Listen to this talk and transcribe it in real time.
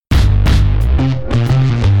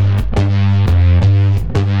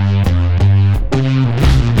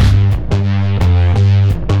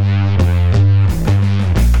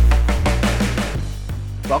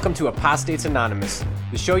to Apostates Anonymous,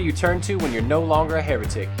 the show you turn to when you're no longer a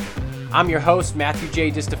heretic. I'm your host, Matthew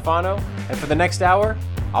J. DiStefano, and for the next hour,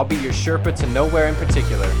 I'll be your Sherpa to nowhere in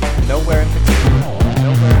particular. Nowhere in particular.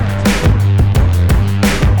 Nowhere in particular.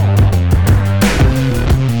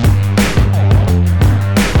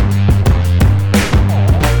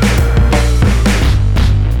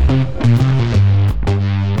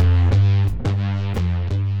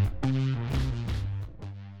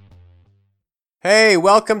 Hey,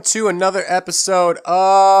 welcome to another episode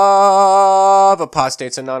of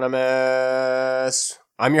Apostates Anonymous.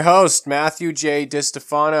 I'm your host, Matthew J.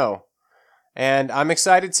 DiStefano, and I'm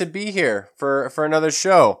excited to be here for another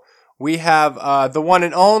show. We have the one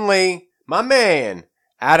and only, my man,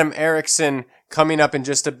 Adam Erickson, coming up in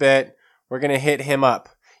just a bit. We're going to hit him up.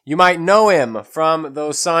 You might know him from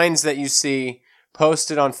those signs that you see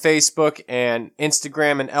posted on Facebook and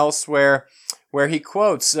Instagram and elsewhere, where he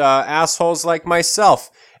quotes assholes like myself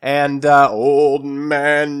and Old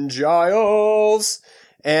Man Giles,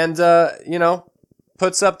 and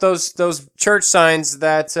puts up those church signs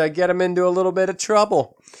that get him into a little bit of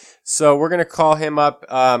trouble. So we're gonna call him up.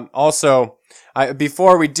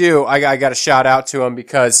 Before we do, I got to shout out to him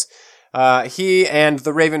because he and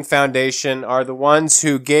the Raven Foundation are the ones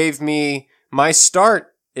who gave me my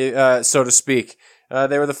start, so to speak.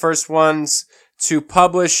 They were the first ones to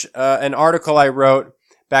publish an article I wrote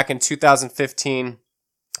back in 2015.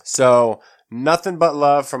 So nothing but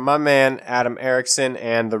love from my man, Adam Erickson,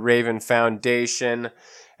 and the Raven Foundation.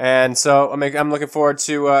 And so I'm looking forward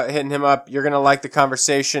to hitting him up. You're going to like the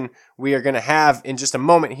conversation we are going to have in just a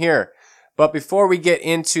moment here. But before we get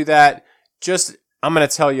into that, I'm going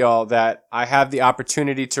to tell y'all that I have the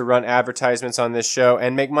opportunity to run advertisements on this show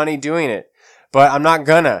and make money doing it. But I'm not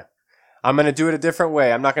gonna. I'm going to do it a different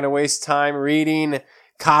way. I'm not going to waste time reading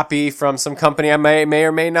copy from some company I may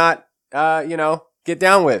or may not, get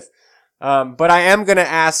down with. But I am going to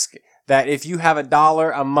ask that if you have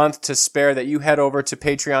 $1 a month to spare, that you head over to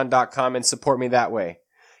patreon.com and support me that way.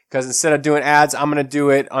 Because instead of doing ads, I'm going to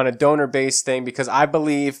do it on a donor-based thing because I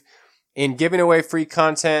believe in giving away free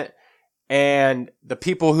content, and the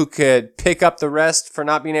people who could pick up the rest for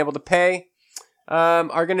not being able to pay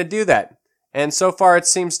are going to do that. And so far, it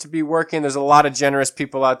seems to be working. There's a lot of generous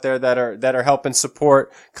people out there that are helping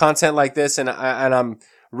support content like this, and I'm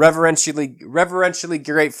reverentially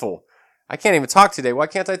grateful. I can't even talk today. Why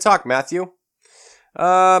can't I talk, Matthew?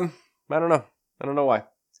 I don't know. I don't know why.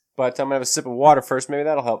 But I'm gonna have a sip of water first. Maybe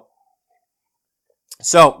that'll help.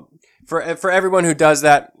 So for everyone who does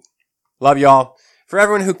that, love y'all. For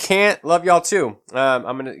everyone who can't, love y'all too.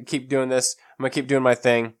 I'm gonna keep doing this. I'm going to keep doing my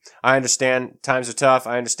thing. I understand times are tough.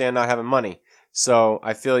 I understand not having money. So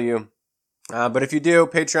I feel you. But if you do,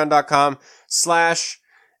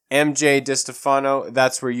 patreon.com/MJ DiStefano.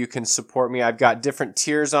 That's where you can support me. I've got different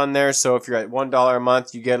tiers on there. So if you're at $1 a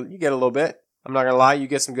month, you get a little bit. I'm not going to lie. You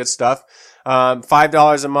get some good stuff.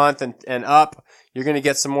 $5 a month and up, you're going to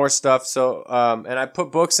get some more stuff. So, and I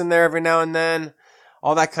put books in there every now and then.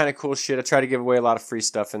 All that kind of cool shit. I try to give away a lot of free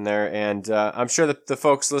stuff in there. And I'm sure that the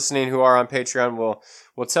folks listening who are on Patreon will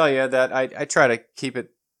tell you that I try to keep it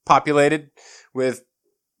populated with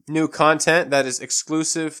new content that is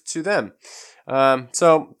exclusive to them.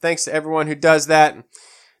 So thanks to everyone who does that.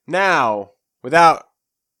 Now, without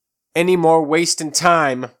any more wasting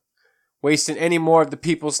any more of the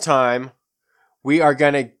people's time, we are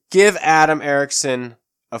going to give Adam Erickson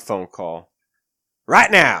a phone call right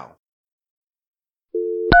now.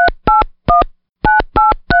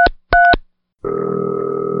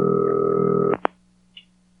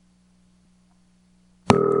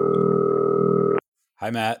 Hi,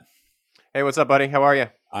 Matt. Hey, what's up, buddy? How are you?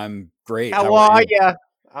 I'm great. How are you?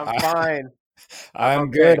 I'm fine. I'm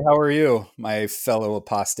okay. Good. How are you, my fellow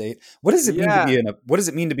apostate? What does it mean to be what does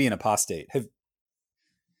it mean to be an apostate?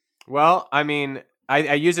 Well, I mean,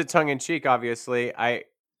 I use it tongue in cheek. Obviously, I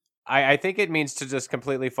think it means to just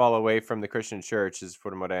completely fall away from the Christian church, is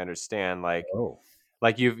from what I understand. Like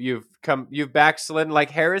you've backslidden. Like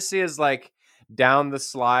heresy is like down the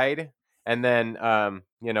slide. And then,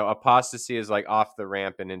 apostasy is like off the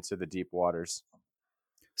ramp and into the deep waters.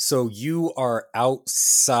 So you are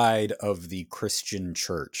outside of the Christian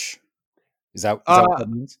church. Is that what that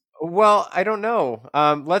means? Well, I don't know.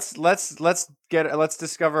 Let's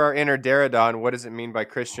discover our inner Derrida. What does it mean by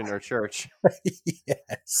Christian or church?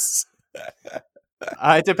 Yes.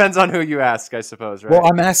 It depends on who you ask, I suppose, right? Well,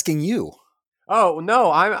 I'm asking you. Oh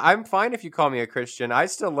no, I'm fine if you call me a Christian. I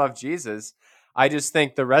still love Jesus. I just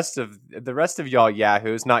think the rest of y'all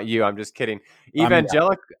yahoos, not you. I'm just kidding.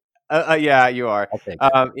 Evangelical, yeah, you are.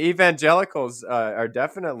 Evangelicals are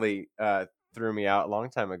definitely threw me out a long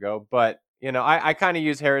time ago. But I kind of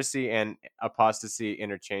use heresy and apostasy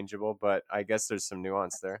interchangeable, but I guess there's some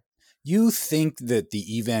nuance there. You think that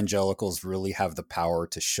the evangelicals really have the power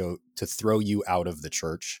to throw you out of the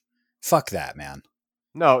church? Fuck that, man.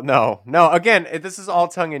 No, no, no. Again, this is all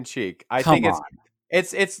tongue in cheek. I Come think on.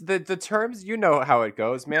 it's the terms. You know how it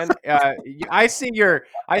goes, man. I see your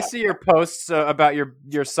posts about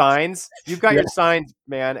your signs. You've got Yeah. your signs,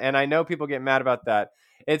 man, and I know people get mad about that.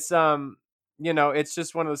 It's it's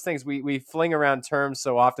just one of those things. We fling around terms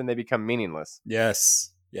so often they become meaningless.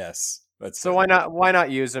 Yes. Yes. That's So good. why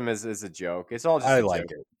not use them as a joke? It's all just I a like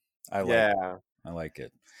joke. it. I like it. Yeah, I like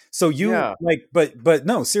it. So you yeah. like, but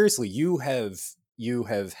no, seriously, you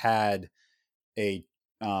have had a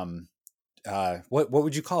what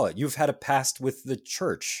would you call it? You've had a past with the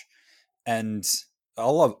church, and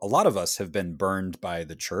a lot of us have been burned by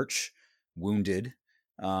the church, wounded,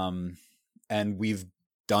 and we've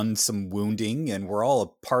done some wounding, and we're all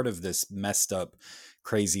a part of this messed up,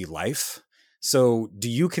 crazy life. So, do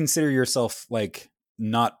you consider yourself like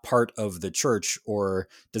not part of the church, or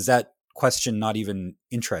does that question not even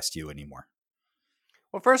interest you anymore?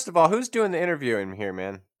 Well, first of all, who's doing the interviewing here,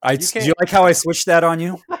 man? You Do you can't. like how I switched that on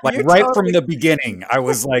you? Like You right from totally. the beginning, I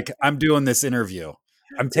was like, I'm doing this interview.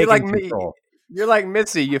 I'm You're like taking me. control. You're like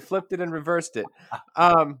Missy. You flipped it and reversed it.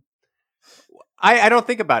 Um, I don't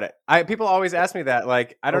think about it. People always ask me that.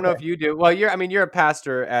 Like, I don't know Okay. if you do. Well, you're a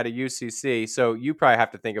pastor at a UCC, so you probably have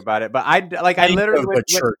to think about it. But I Kind literally of a went.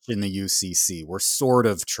 church in the UCC. We're sort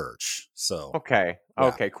of church. So Okay, yeah,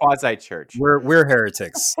 okay, quasi church. we're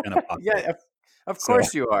heretics and Yeah, apostates. of So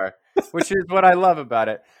course you are, which is what I love about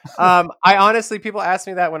it. I honestly, people ask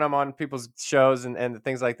me that when I'm on people's shows and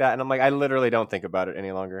things like that, and I'm like, I literally don't think about it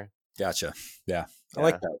any longer. gotcha. Yeah, I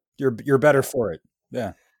like Yeah, that. You're better for it.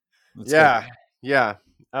 Yeah, that's good. yeah, yeah.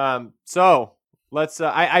 So let's.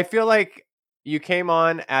 I feel like you came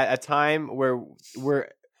on at a time where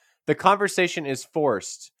the conversation is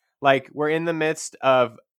forced. Like we're in the midst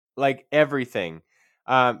of like everything.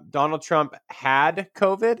 Donald Trump had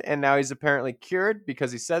COVID, and now he's apparently cured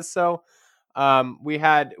because he says so. We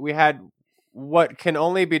had what can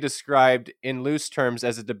only be described in loose terms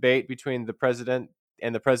as a debate between the president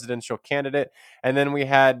and the presidential candidate, and then we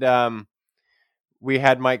had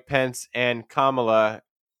Mike Pence and Kamala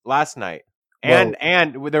last night, Well,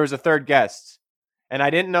 and there was a third guest, and I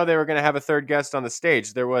didn't know they were going to have a third guest on the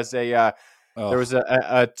stage. There was there oh, was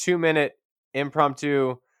a 2 minute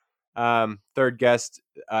impromptu third guest.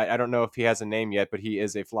 I don't know if he has a name yet, but he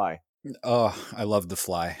is a fly. oh, I love the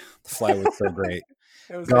fly. The fly was so great.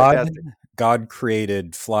 It was God, fantastic. God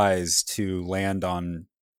created flies to land on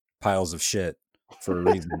piles of shit for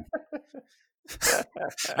a reason.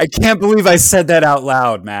 I can't believe I said that out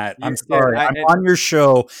loud, Matt. You I'm did. sorry. I'm on your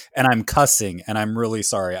show and I'm cussing, and I'm really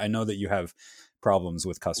sorry. I know that you have problems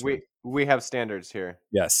with cuss words. We have standards here.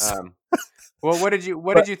 Yes. Um, well, what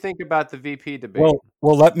But did you think about the VP debate?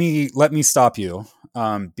 well, let me stop you,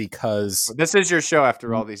 because This is your show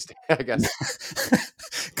after all these, I guess.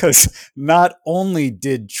 not only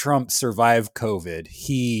did Trump survive COVID,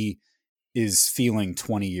 he is feeling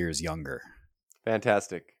 20 years younger.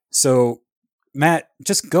 Fantastic. So, Matt,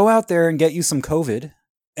 just go out there and get you some COVID,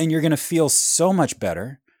 and you're going to feel so much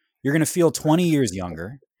better. You're going to feel 20 years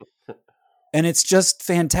younger. And it's just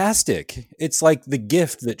fantastic. It's like the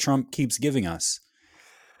gift that Trump keeps giving us.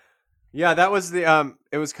 Yeah, that was it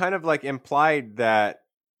was kind of like implied that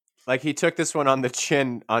like he took this one on the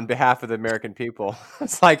chin on behalf of the American people.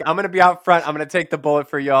 It's like I'm gonna be out front. I'm gonna take the bullet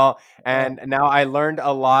for y'all. And now I learned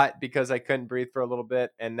a lot because I couldn't breathe for a little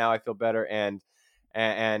bit, and now I feel better. And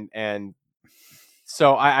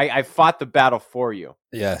so I fought the battle for you.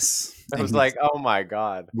 Yes. I And was like, oh my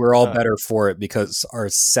god. we're all better for it because our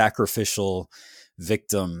sacrificial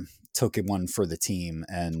victim took one for the team.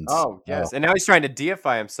 And Oh yes, and now he's trying to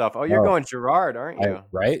deify himself. Oh, you're oh, going Gerard, aren't you?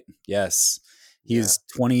 right? Yes. Yeah. He's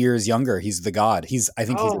 20 years younger. He's the god. I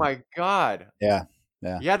think Oh my god. yeah.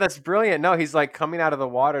 Yeah. Yeah, that's brilliant. No, he's like coming out of the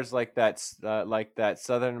waters like that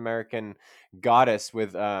Southern American goddess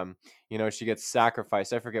with she gets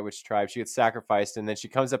sacrificed. I forget which tribe. She gets sacrificed and then she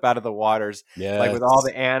comes up out of the waters like with all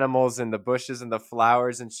Yes. the animals and the bushes and the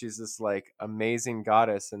flowers and she's this like amazing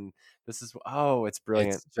goddess and this is it's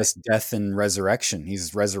brilliant. It's just death and resurrection.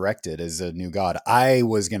 He's resurrected as a new god. I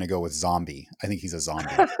was going to go with zombie. I think he's a zombie.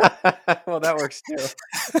 Well, that works too.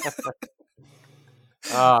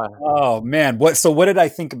 Uh, Oh man, what did I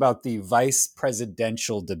think about the vice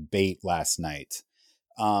presidential debate last night?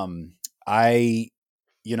 I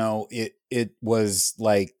it was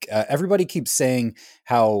like everybody keeps saying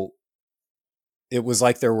how it was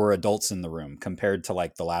like there were adults in the room compared to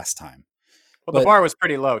like the last time. well, the But bar was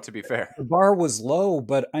pretty low, to be fair. the bar was low,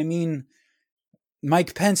 but I mean,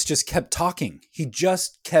 Mike Pence just kept talking. He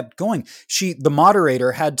just kept going. The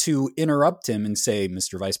moderator had to interrupt him and say,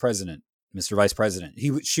 Mr. Vice President, Mr. Vice President.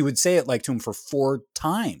 She would say it like to him for 4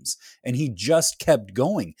 times, and he just kept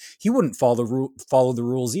going. He wouldn't follow the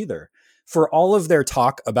rules either. For all of their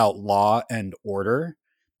talk about law and order,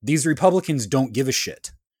 these Republicans don't give a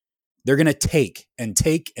shit. They're going to take and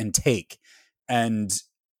take and take. And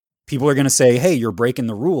people are going to say, hey, you're breaking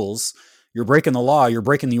the rules. You're breaking the law. You're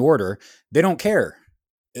breaking the order. They don't care.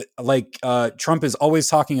 Trump is always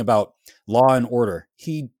talking about law and order.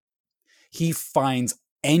 He finds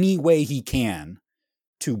any way he can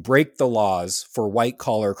to break the laws for white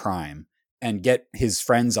collar crime and get his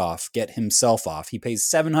friends off, get himself off. He pays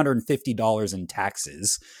 $750 in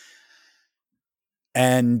taxes.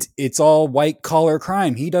 And it's all white collar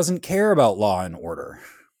crime. He doesn't care about law and order.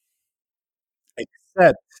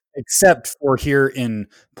 Except for here in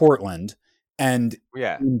Portland. And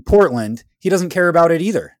in Portland, he doesn't care about it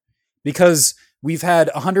either, because we've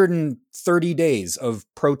had 130 days of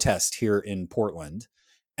protest here in Portland,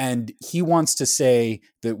 and he wants to say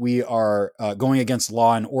that we are going against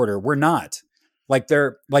law and order. We're not. Like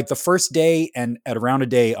the first day and at around a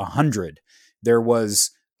day 100, there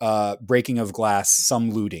was breaking of glass,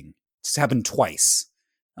 some looting. It's happened twice,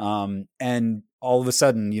 and all of a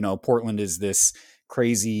sudden, Portland is this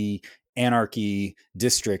crazy anarchy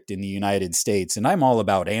district in the United States, and I'm all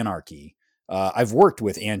about anarchy. I've worked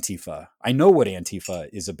with Antifa. I know what Antifa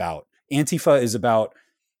is about. Antifa is about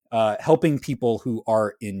helping people who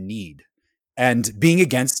are in need and being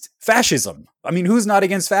against fascism. I mean, who's not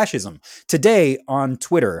against fascism? Today on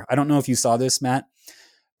Twitter, I don't know if you saw this, Matt,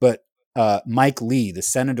 but Mike Lee, the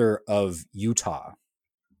senator of Utah,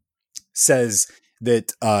 says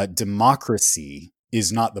that democracy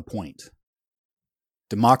is not the point.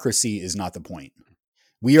 Democracy is not the point.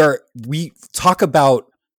 We talk about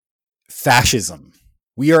fascism.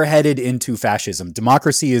 We are headed into fascism.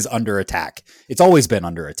 Democracy is under attack. It's always been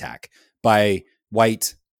under attack by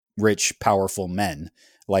white, rich, powerful men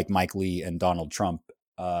like Mike Lee and Donald Trump,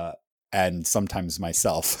 and sometimes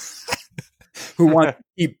myself, who want to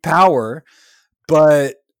keep power.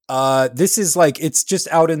 But this is it's just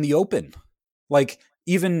out in the open. Like,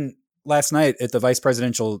 even last night at the vice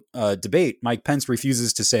presidential debate, Mike Pence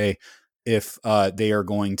refuses to say if they are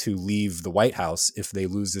going to leave the White House if they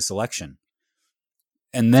lose this election.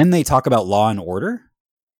 And then they talk about law and order.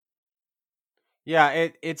 Yeah,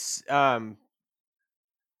 it's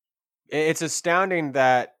astounding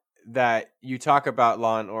that you talk about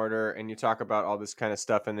law and order and you talk about all this kind of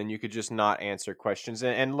stuff, and then you could just not answer questions.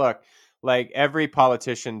 And look, like, every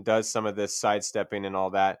politician does some of this sidestepping and all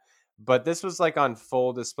that. But this was on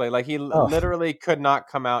full display. Like, he literally could not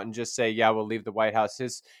come out and just say, "Yeah, we'll leave the White House."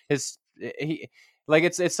 It's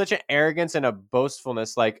such an arrogance and a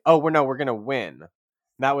boastfulness. Like, "Oh, we're gonna win."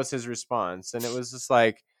 That was his response, and it was just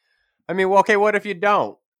like, I mean, well, okay, what if you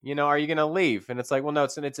don't? Are you gonna leave? And it's like, well, no,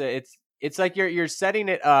 it's like you're setting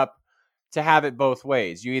it up to have it both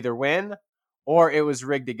ways. You either win, or it was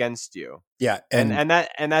rigged against you. Yeah, and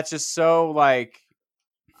that's just so like.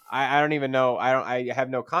 I don't even know. I have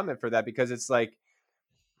no comment for that, because it's like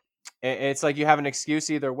you have an excuse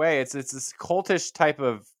either way. It's this cultish type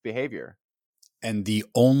of behavior. And the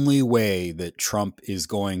only way that Trump is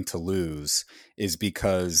going to lose is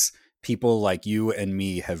because people like you and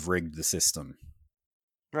me have rigged the system.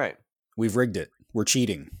 Right. We've rigged it. We're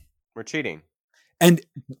cheating. And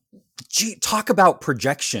talk about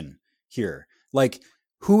projection here. Like,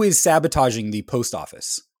 who is sabotaging the post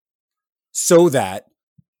office so that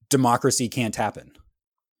democracy can't happen?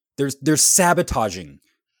 They're sabotaging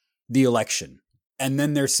the election, and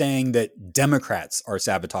then they're saying that Democrats are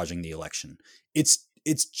sabotaging the election.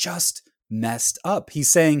 It's just messed up.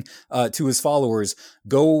 He's saying to his followers,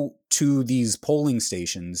 go to these polling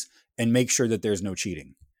stations and make sure that there's no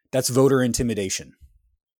cheating. That's voter intimidation.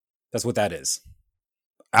 That's what that is.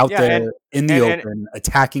 Out there in the open,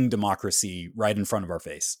 attacking democracy right in front of our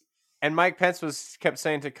face. And Mike Pence kept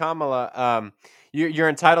saying to Kamala, you're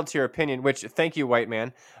entitled to your opinion, which, thank you, white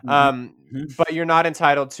man, but you're not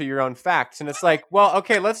entitled to your own facts. And it's like, well,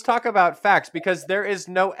 okay, let's talk about facts, because there is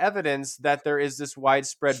no evidence that there is this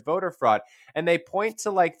widespread voter fraud. And they point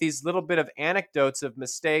to these little bit of anecdotes of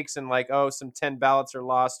mistakes and some 10 ballots are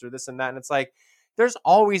lost or this and that. And it's like, there's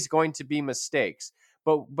always going to be mistakes.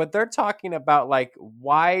 But they're talking about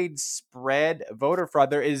widespread voter fraud.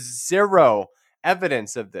 There is zero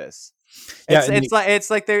evidence of this.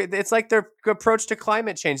 It's like their approach to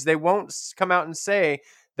climate change. They won't come out and say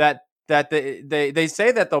that they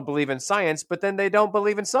say that they'll believe in science, but then they don't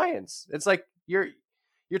believe in science. It's like you're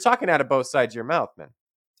talking out of both sides of your mouth, man.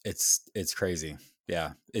 It's crazy.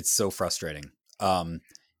 Yeah, it's so frustrating.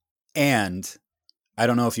 And I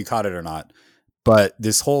don't know if you caught it or not, but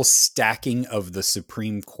this whole stacking of the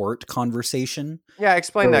Supreme Court conversation. Yeah,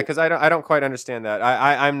 explain that, So, because I don't quite understand that.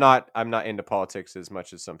 I'm not into politics as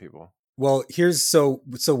much as some people. well, so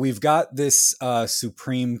we've got this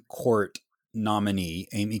Supreme Court nominee,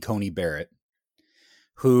 Amy Coney Barrett,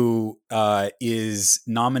 who is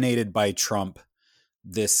nominated by Trump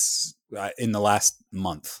this in the last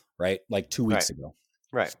month, right? Like 2 weeks Right. ago.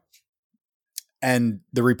 Right. And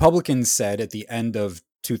the Republicans said at the end of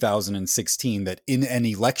 2016 that in an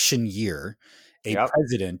election year, a Yep.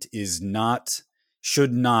 president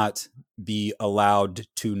should not be allowed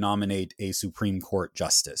to nominate a Supreme Court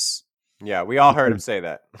justice. Yeah, we all heard him Because, say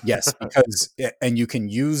that. yes, and you can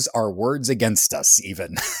use our words against us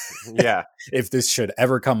even Yeah. if this should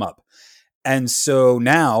ever come up. And so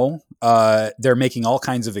now they're making all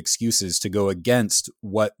kinds of excuses to go against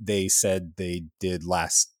what they said they did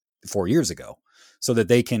 4 years ago so that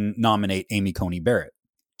they can nominate Amy Coney Barrett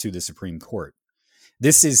to the Supreme Court.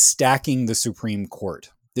 This is stacking the Supreme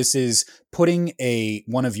Court. This is putting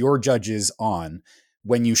one of your judges on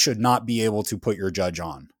when you should not be able to put your judge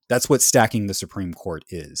on. That's what stacking the Supreme Court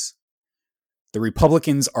is. The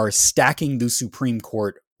Republicans are stacking the Supreme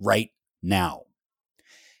Court right now.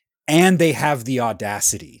 And they have the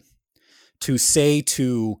audacity to say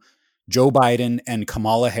to Joe Biden and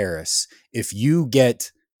Kamala Harris, if you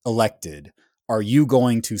get elected, are you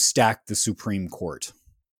going to stack the Supreme Court?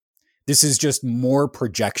 This is just more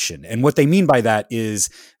projection. And what they mean by that is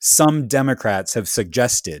some Democrats have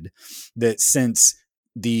suggested that since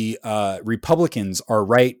the Republicans are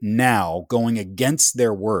right now going against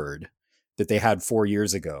their word that they had 4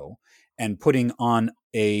 years ago and putting on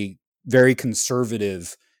a very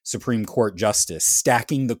conservative Supreme Court justice,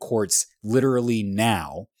 stacking the courts literally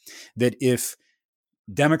now, that if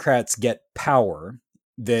Democrats get power,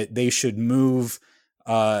 that they should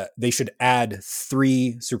they should add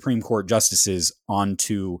 3 Supreme Court justices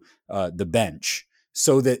onto the bench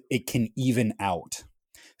so that it can even out.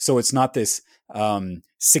 So it's not this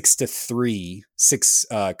 6-3, 6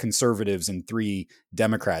 conservatives and 3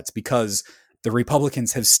 Democrats, because the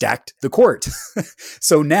Republicans have stacked the court.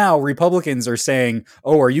 So now Republicans are saying,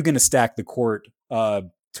 oh, are you going to stack the court 2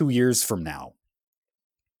 years from now?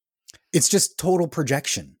 It's just total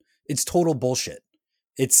projection. It's total bullshit.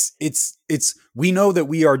 We know that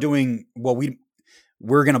we are doing, well,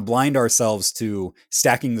 we're going to blind ourselves to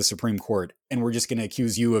stacking the Supreme Court, and we're just going to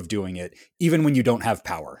accuse you of doing it, even when you don't have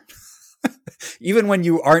power, even when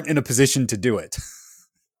you aren't in a position to do it.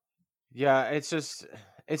 Yeah, it's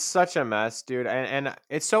such a mess, dude. And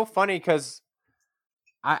it's so funny because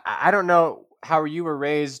I don't know how you were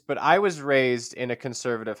raised, but I was raised in a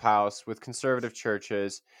conservative house with conservative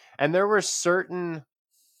churches, and there were certain,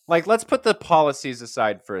 like, let's put the policies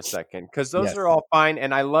aside for a second, because those Yes. are all fine,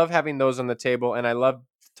 and I love having those on the table, and I love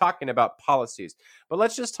talking about policies. But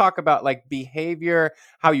let's just talk about, like, behavior,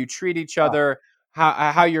 how you treat each other,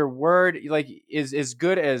 how your word, like, is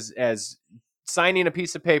good as signing a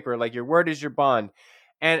piece of paper. Like, your word is your bond,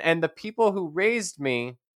 and the people who raised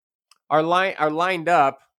me are lined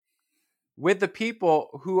up with the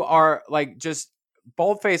people who are, like, just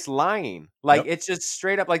bold-faced lying. Like, Yep. it's just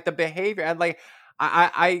straight up, like, the behavior. And, like,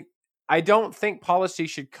 I don't think policy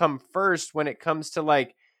should come first when it comes to,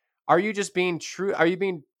 like, are you just being true? Are you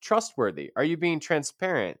being trustworthy? Are you being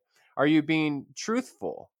transparent? Are you being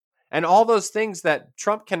truthful? And all those things that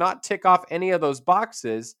Trump cannot tick off any of those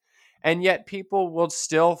boxes, and yet people will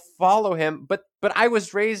still follow him. But I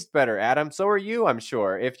was raised better, Adam. So are you, I'm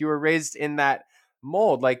sure. If you were raised in that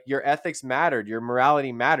mold, like, your ethics mattered, your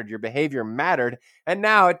morality mattered, your behavior mattered, and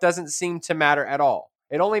now it doesn't seem to matter at all.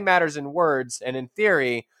 It only matters in words and in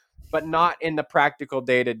theory, but not in the practical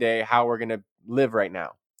day-to-day how we're going to live right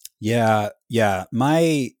now. Yeah.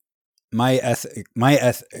 My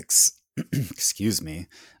ethics, excuse me,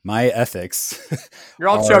 my ethics. You're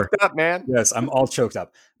all choked up, man. Yes, I'm all choked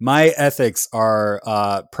up. My ethics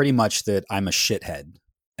are pretty much that I'm a shithead,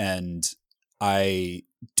 and I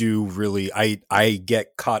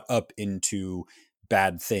get caught up into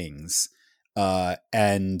bad things.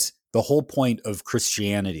 And the whole point of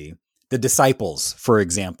Christianity, the disciples, for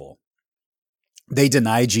example, they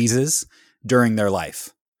deny Jesus during their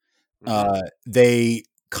life. They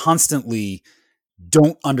constantly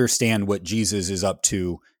don't understand what Jesus is up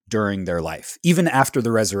to during their life. Even after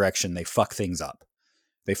the resurrection, they fuck things up.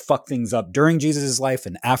 They fuck things up during Jesus' life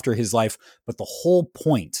and after his life. But the whole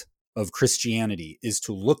point of Christianity is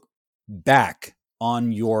to look back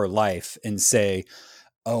on your life and say,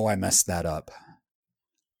 oh, I messed that up.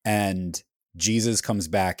 And Jesus comes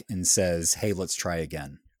back and says, hey, let's try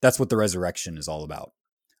again. That's what the resurrection is all about.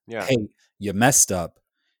 Yeah. Hey, you messed up,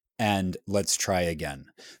 and let's try again.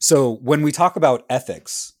 So when we talk about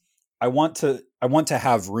ethics, I want to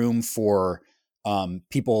have room for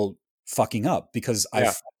people fucking up, because I've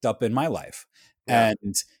Yeah. fucked up in my life. Yeah.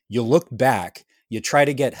 And you look back, you try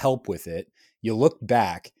to get help with it. You look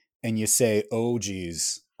back and you say, "Oh,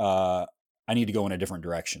 geez, I need to go in a different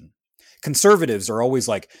direction." Conservatives are always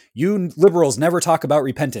like, "You liberals never talk about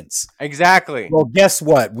repentance." Exactly. Well, guess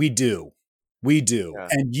what? We do. We do. Yeah.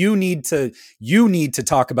 And you need to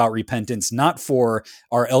talk about repentance, not for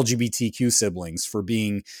our LGBTQ siblings for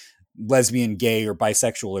being lesbian, gay, or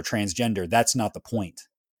bisexual or transgender. That's not the point.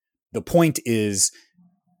 The point is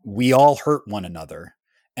we all hurt one another,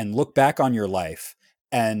 and look back on your life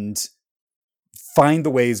and find the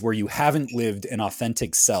ways where you haven't lived an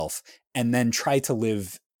authentic self, and then try to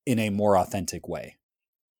live in a more authentic way.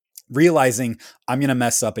 Realizing I'm going to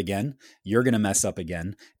mess up again, you're going to mess up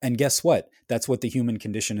again. And guess what? That's what the human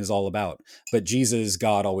condition is all about. But Jesus,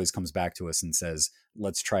 God, always comes back to us and says,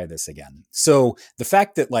 let's try this again. So the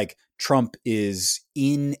fact that like Trump is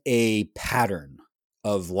in a pattern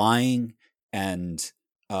of lying and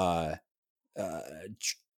uh, uh,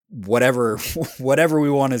 whatever whatever we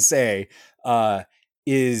want to say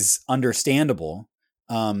is understandable.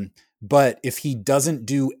 But if he doesn't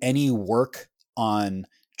do any work on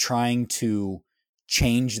trying to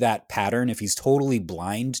change that pattern, if he's totally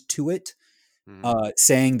blind to it,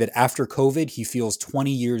 saying that after COVID he feels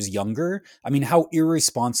 20 years younger, I mean, how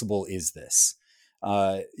irresponsible is this?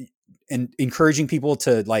 And encouraging people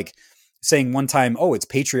to like saying one time, "Oh, it's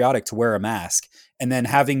patriotic to wear a mask," and then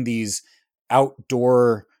having these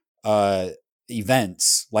outdoor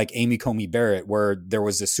events like Amy Comey Barrett, where there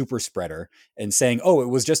was a super spreader, and saying, "Oh, it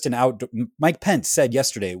was just an outdoor." Mike Pence said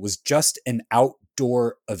yesterday it was just an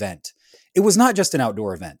outdoor event. It was not just an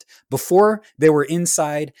outdoor event. Before, they were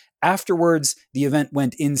inside. Afterwards, the event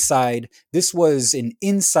went inside. This was an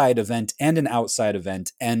inside event and an outside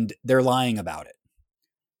event, and they're lying about it.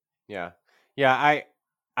 Yeah. Yeah.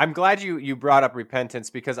 I'm glad you brought up repentance,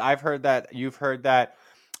 because I've heard that, you've heard that.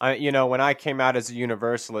 When I came out as a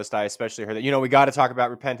universalist, I especially heard that, we got to talk about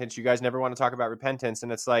repentance. You guys never want to talk about repentance.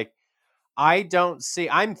 And it's like,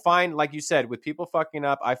 I'm fine. Like you said, with people fucking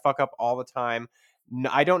up, I fuck up all the time.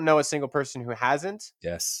 I don't know a single person who hasn't.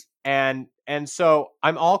 Yes. And so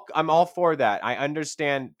I'm all for that. I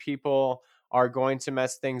understand people are going to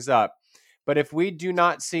mess things up. But if we do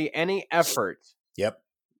not see any effort Yep.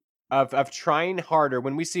 of trying harder,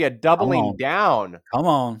 when we see a Come doubling on. down, Come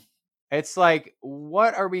on. it's like,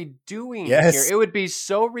 what are we doing here? Yes. It would be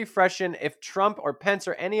so refreshing if Trump or Pence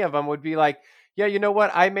or any of them would be like, yeah, you know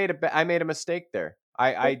what? I made a mistake there.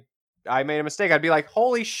 I made a mistake. I'd be like,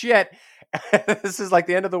 holy shit, this is like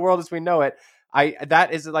the end of the world as we know it.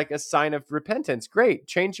 That is like a sign of repentance. Great,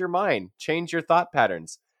 change your mind, change your thought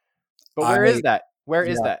patterns. But where is that? Where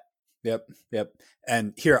is Yeah. that? Yep.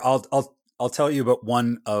 And here I'll tell you about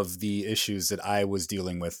one of the issues that I was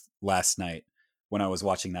dealing with last night when I was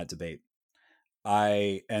watching that debate.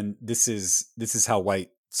 And this is how white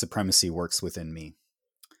supremacy works within me.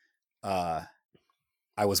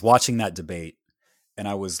 I was watching that debate and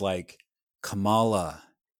I was like, Kamala,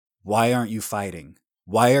 why aren't you fighting?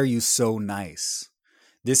 Why are you so nice?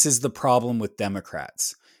 This is the problem with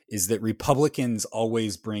Democrats, is that Republicans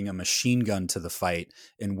always bring a machine gun to the fight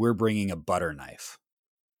and we're bringing a butter knife.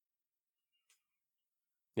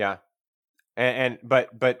 Yeah.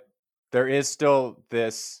 But there is still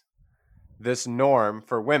this norm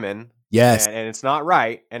for women. Yes. And it's not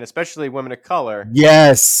right, and especially women of color.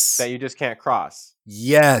 Yes. That you just can't cross.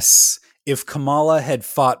 Yes. If Kamala had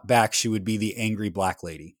fought back, she would be the angry black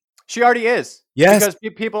lady. She already is. Yes.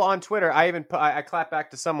 Because people on Twitter, I clapped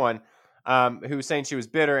back to someone who was saying she was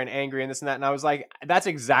bitter and angry and this and that, and I was like, that's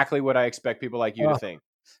exactly what I expect people like you to think.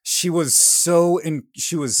 She was so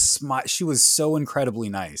incredibly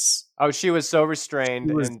nice. Oh, she was so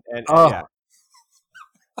restrained and yeah.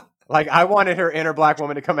 Like, I wanted her inner black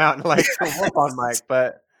woman to come out and like whoop on Mike,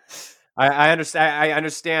 but I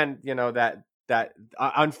understand, that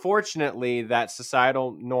unfortunately that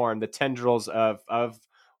societal norm, the tendrils of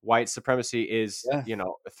white supremacy is,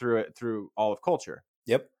 through all of culture.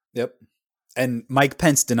 Yep. And Mike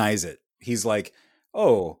Pence denies it. He's like,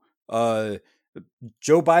 "Oh,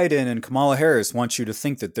 Joe Biden and Kamala Harris want you to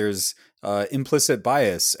think that there's implicit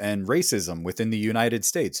bias and racism within the United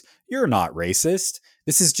States. You're not racist.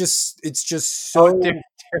 It's just so."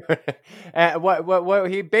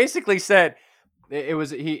 What he basically said, it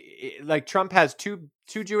was like Trump has two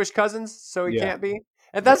Jewish cousins, so he can't be.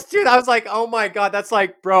 And that's, dude, I was like, oh my God, that's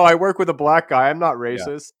like, bro, I work with a black guy. I'm not Yeah.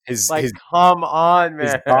 racist. His Like, his come on,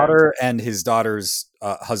 his man. daughter and his daughter's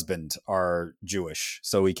husband are Jewish,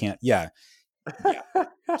 so we can't. Yeah, yeah.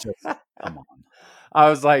 Just come on. I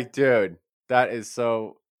was like, dude, that is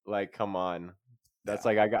so, like, come on. That's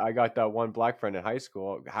Yeah. like, I got that one black friend in high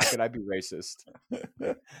school. How could I be racist?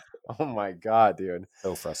 Oh my God, dude.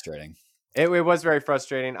 So frustrating. It was very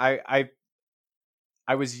frustrating.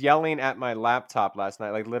 I was yelling at my laptop last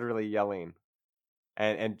night, like literally yelling,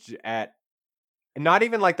 at not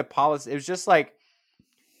even like the policy. It was just like,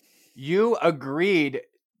 you agreed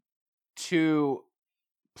to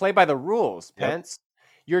play by the rules, Yep. Pence.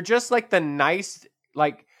 You're just like the nice,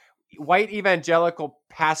 like, white evangelical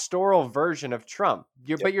pastoral version of Trump.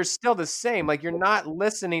 Yep. But you're still the same. Like, you're not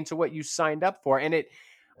listening to what you signed up for. And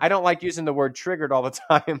I don't like using the word triggered all the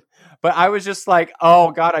time, but I was just like,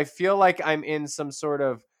 oh God, I feel like I'm in some sort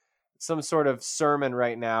of sermon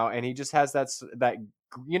right now, and he just has that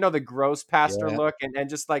the gross pastor Yeah. look, and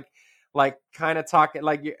just like kind of talking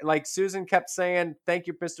like Susan kept saying, thank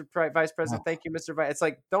you, Mr. Vice President, Oh, thank you, Mr. Vice. It's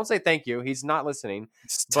like, don't say thank you, he's not listening.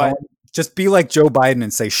 tell But him, just be like Joe Biden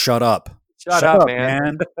and say, "Shut up, shut up,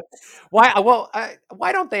 man. man."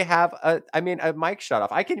 Why don't they have a mic shut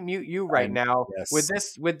off? I can mute you right I'm, now with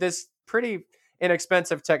yes. this pretty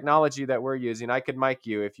inexpensive technology that we're using. I could mic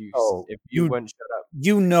you if Oh, you wouldn't shut up.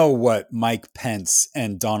 you know what Mike Pence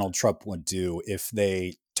and Donald Trump would do if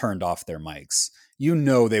they turned off their mics. You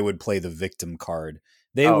know they would play the victim card.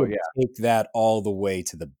 They Oh would yeah. take that all the way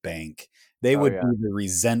to the bank. They Oh would yeah. be the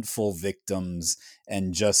resentful victims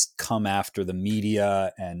and just come after the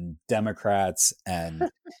media and Democrats, and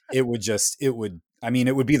it would I mean,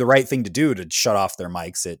 it would be the right thing to do to shut off their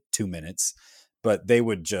mics at 2 minutes, but they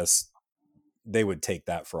would take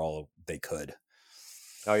that for all they could.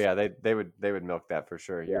 Oh yeah, they would milk that for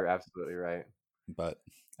sure. Yeah. You're absolutely right. But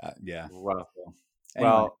yeah. Well, So,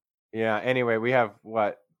 anyway, well, yeah. Anyway, we have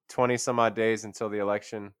what, 20 some odd days until the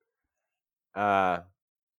election. Uh,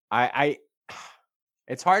 I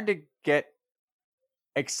it's hard to get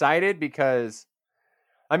excited because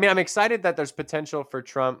I mean, I'm excited that there's potential for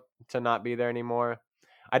Trump to not be there anymore.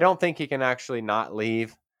 I don't think he can actually not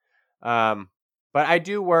leave. Um, but I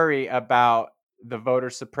do worry about the voter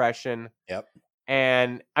suppression. yep.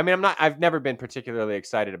 And I mean, I've never been particularly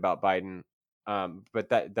excited about Biden. But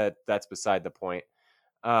that's beside the point.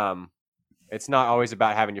 Um, it's not always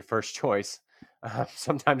about having your first choice.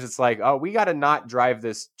 Sometimes it's like, oh, we got to not drive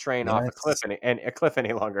this train off a cliff Yes. a cliff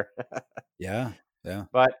any longer. Yeah. Yeah.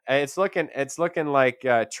 But it's looking like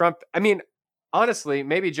Trump. I mean, honestly,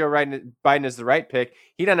 maybe Joe Biden is the right pick.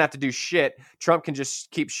 He doesn't have to do shit. Trump can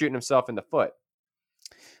just keep shooting himself in the foot.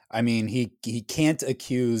 I mean, he can't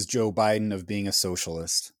accuse Joe Biden of being a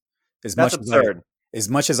socialist. As That's much absurd. as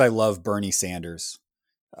much as I love Bernie Sanders,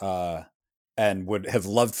 uh, and would have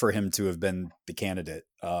loved for him to have been the candidate,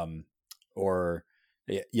 or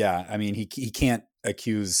yeah, I mean, he can't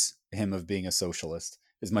accuse him of being a socialist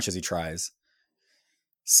as much as he tries.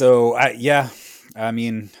 So yeah, I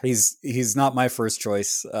mean, he's not my first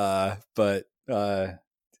choice, but yeah,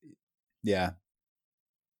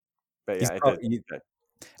 But he's yeah, it did. probably.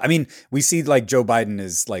 I mean, we see like Joe Biden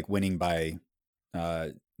is like winning by uh,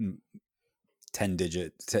 10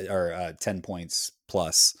 points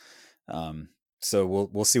plus. So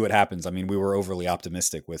we'll see what happens. I mean, we were overly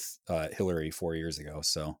optimistic with Hillary 4 years ago.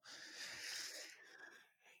 So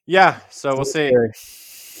Yeah, so we'll see.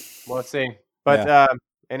 We'll see. But Yeah.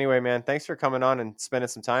 anyway, man, thanks for coming on and spending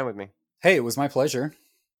some time with me. Hey, it was my pleasure.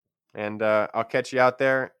 And I'll catch you out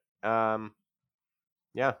there. Yeah.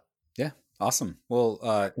 Yeah. Awesome. Well,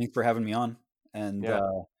 thanks for having me on. And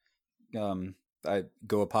Yeah. I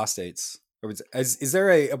go apostates. Is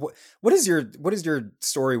there what is your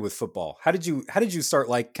story with football? How did you start,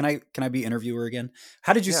 like, can I be interviewer again?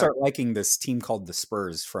 How did you Yeah. start liking this team called the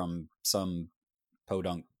Spurs from some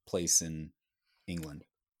podunk place in England?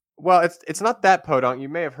 Well, it's not that podunk. You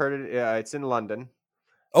may have heard it. It's in London.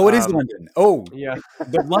 Oh, it is London. Oh, Yeah.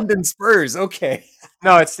 the London Spurs. Okay.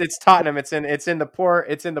 No, it's Tottenham. It's in the poor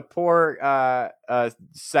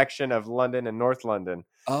section of London and North London.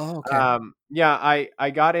 Oh, okay. Yeah, I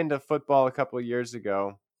got into football a couple of years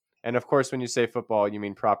ago, and of course, when you say football, you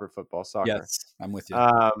mean proper football, soccer. Yes, I'm with you.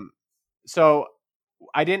 So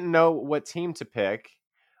I didn't know what team to pick.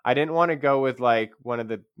 I didn't want to go with like one of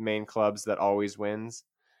the main clubs that always wins,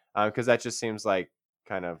 because that just seems like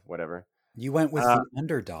kind of whatever. You went with Uh, the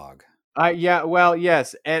underdog. yeah, well,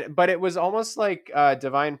 yes, but it was almost like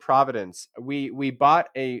divine providence. We bought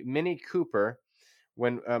a Mini Cooper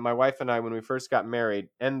when my wife and I, when we first got married,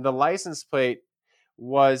 and the license plate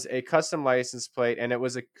was a custom license plate, and it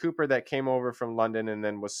was a Cooper that came over from London and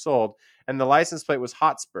then was sold. And the license plate was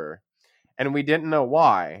Hotspur, and we didn't know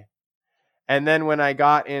why. And then when I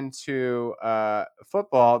got into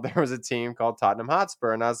football, there was a team called Tottenham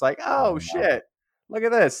Hotspur, and I was like, "Oh shit, look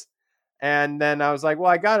at this!" And then I was like,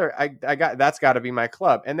 "Well, I got that's got to be my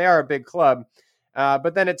club." And they are a big club,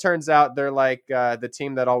 but then it turns out they're like the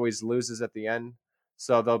team that always loses at the end,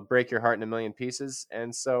 so they'll break your heart in a million pieces.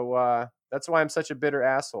 And so that's why I'm such a bitter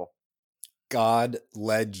asshole. God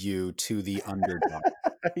led you to the underdog.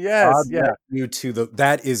 Yes, God yeah, led you to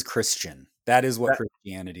that is Christian. That is what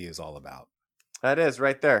Christianity is all about. that is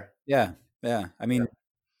right there. Yeah, yeah. I mean,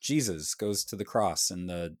 Jesus goes to the cross, and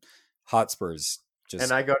the Hotspurs just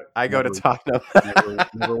And I go to Tottenham.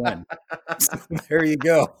 never win. There you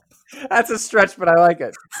go. That's a stretch, but I like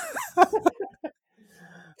it.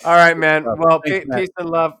 All right, man. Well, Thanks, man. peace and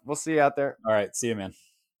love. We'll see you out there. All right, see you, man.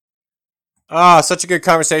 Such a good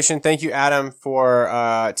conversation. Thank you, Adam,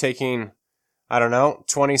 for taking,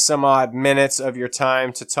 20 some odd minutes of your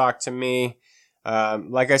time to talk to me.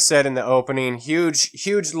 Like I said in the opening,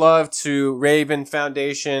 huge love to Raven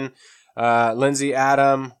Foundation, Lindsay,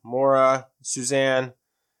 Adam, Maura, Suzanne,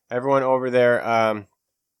 everyone over there.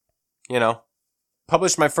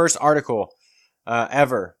 Published my first article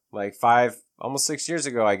ever, like almost 6 years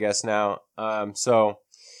ago, I guess now. So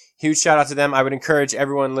huge shout out to them. I would encourage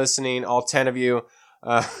everyone listening, all 10 of you,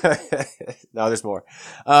 no, there's more,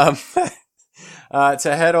 to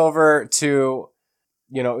head over to,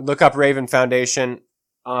 look up Raven Foundation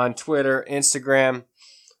on Twitter, Instagram,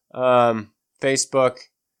 Facebook.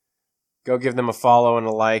 Go give them a follow and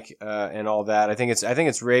a like, and all that. I think it's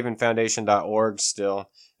ravenfoundation.org still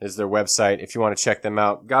is their website if you want to check them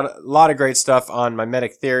out. Got a lot of great stuff on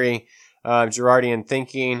mimetic theory, Girardian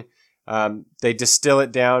thinking. They distill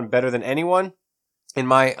it down better than anyone, in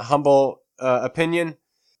my humble opinion.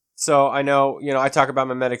 So I know, I talk about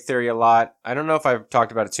mimetic theory a lot. I don't know if I've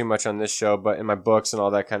talked about it too much on this show, but in my books and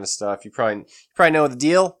all that kind of stuff, you probably know the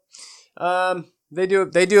deal. They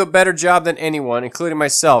do a better job than anyone, including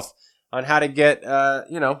myself, on how to get,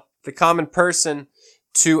 the common person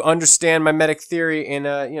to understand mimetic theory in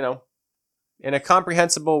a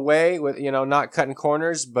comprehensible way with, not cutting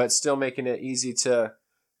corners, but still making it easy to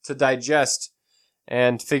digest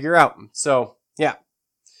and figure out. So, yeah.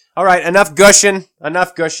 All right. Enough gushing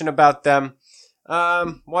about them.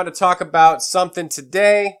 Want to talk about something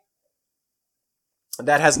today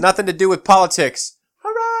that has nothing to do with politics.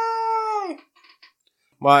 Hooray!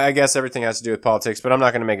 Well, I guess everything has to do with politics, but I'm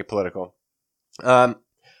not going to make it political. I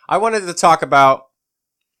wanted to talk about,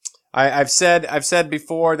 I've said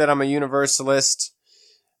before that I'm a universalist.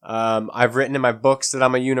 I've written in my books that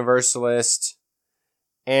I'm a universalist.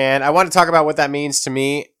 And I want to talk about what that means to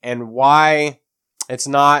me and why it's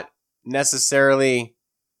not necessarily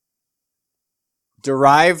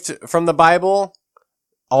derived from the Bible,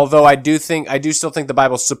 although I do still think the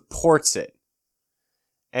Bible supports it.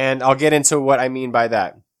 And I'll get into what I mean by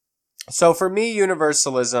that. So for me,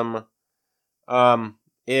 universalism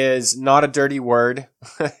is not a dirty word,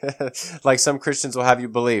 like some Christians will have you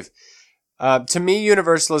believe. To me,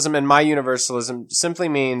 universalism and my universalism simply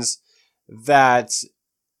means that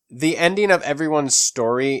the ending of everyone's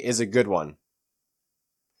story is a good one.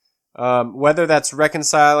 Whether that's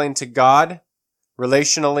reconciling to God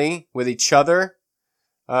relationally with each other,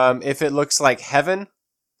 if it looks like heaven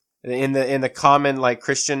in the common like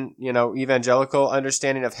Christian, evangelical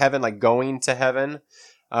understanding of heaven, like going to heaven,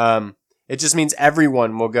 it just means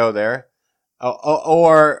everyone will go there,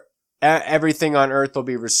 or everything on earth will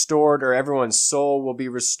be restored, or everyone's soul will be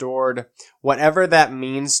restored. Whatever that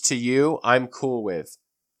means to you, I'm cool with.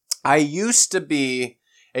 I used to be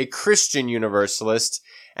a Christian universalist,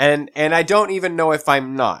 and I don't even know if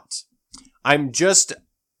I'm not. I'm just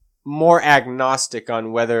more agnostic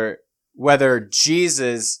on whether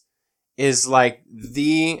Jesus is like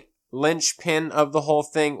the linchpin of the whole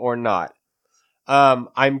thing or not.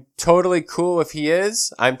 I'm totally cool if he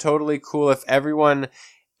is. I'm totally cool if everyone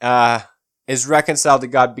is reconciled to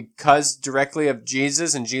God because directly of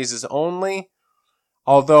Jesus and Jesus only.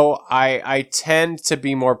 Although I tend to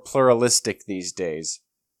be more pluralistic these days.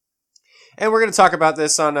 And we're going to talk about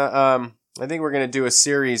this on I think we're going to do a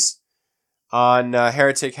series on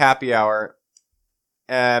Heretic Happy Hour.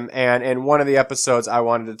 And in one of the episodes, I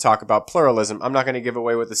wanted to talk about pluralism. I'm not going to give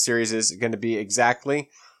away what the series is going to be exactly,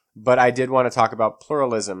 but I did want to talk about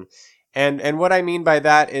pluralism. And what I mean by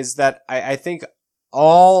that is that I think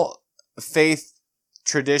all faith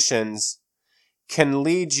traditions can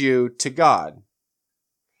lead you to God.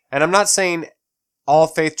 And I'm not saying all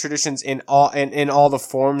faith traditions in all the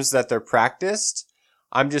forms that they're practiced.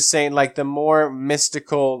 I'm just saying, like, the more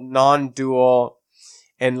mystical, non-dual,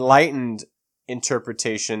 enlightened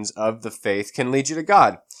interpretations of the faith can lead you to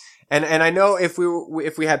God. And I know if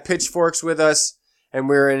we had pitchforks with us and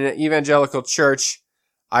we were in an evangelical church,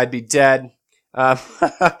 I'd be dead,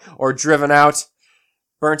 or driven out,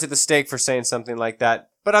 burnt at the stake for saying something like that.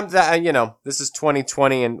 But this is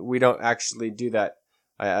 2020 and we don't actually do that,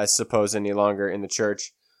 I suppose, any longer in the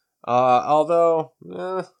church. Although,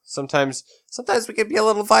 sometimes we can be a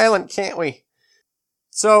little violent, can't we?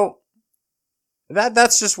 So,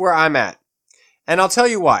 that's just where I'm at. And I'll tell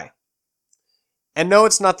you why. And no,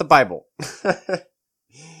 it's not the Bible.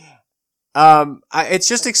 It's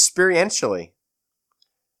just experientially.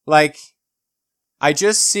 Like, I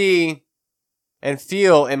just see and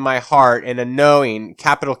feel in my heart and a knowing,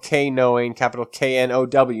 capital K knowing, capital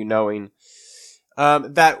KNOW knowing,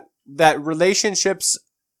 that relationships,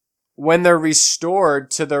 when they're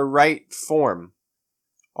restored to their right form,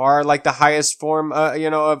 are like the highest form,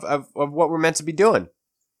 of what we're meant to be doing.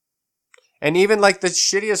 And even like the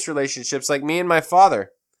shittiest relationships, like me and my father,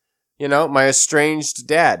 my estranged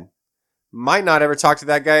dad, might not ever talk to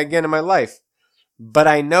that guy again in my life. But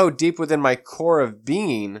I know deep within my core of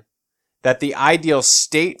being that the ideal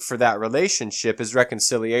state for that relationship is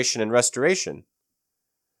reconciliation and restoration.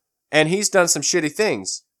 And he's done some shitty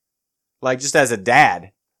things. Like, just as a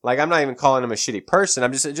dad. Like, I'm not even calling him a shitty person.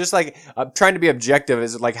 I'm just like, I'm trying to be objective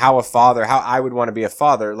as like how I would want to be a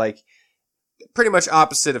father. Like, pretty much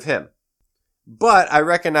opposite of him. But I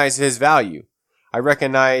recognize his value. I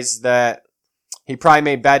recognize that he probably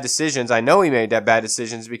made bad decisions. I know he made bad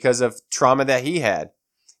decisions because of trauma that he had.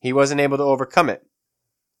 He wasn't able to overcome it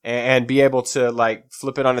and be able to like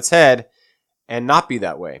flip it on its head and not be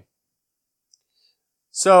that way.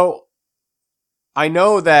 So I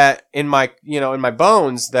know that in my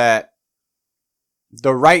bones that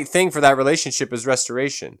the right thing for that relationship is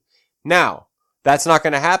restoration. Now, that's not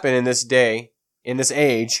going to happen in this day, in this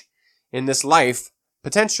age, in this life,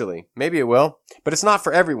 potentially. Maybe it will, but it's not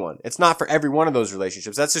for everyone. It's not for every one of those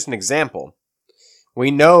relationships. That's just an example.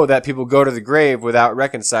 We know that people go to the grave without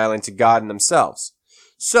reconciling to God and themselves.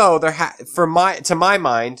 So to my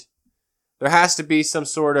mind, there has to be some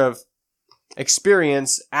sort of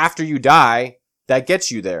experience after you die that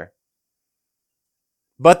gets you there.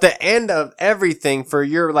 But the end of everything for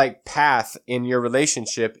your like path in your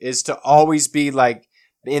relationship is to always be like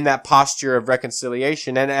in that posture of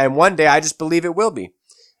reconciliation. And one day I just believe it will be.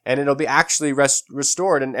 And it'll be actually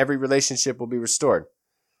restored and every relationship will be restored.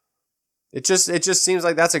 It just seems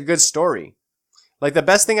like that's a good story. Like the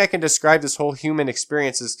best thing I can describe this whole human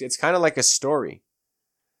experience is it's kind of like a story.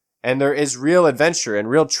 And there is real adventure and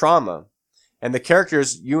real trauma. And the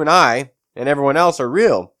characters, you and I, and everyone else are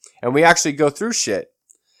real. And we actually go through shit.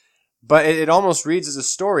 But it almost reads as a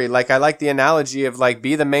story. Like, I like the analogy of, like,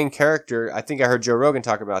 be the main character. I think I heard Joe Rogan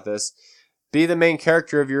talk about this. Be the main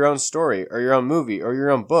character of your own story, or your own movie, or your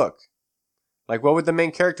own book. Like, what would the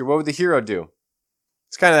main character, what would the hero do?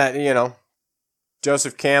 It's kind of that,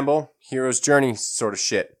 Joseph Campbell, hero's journey sort of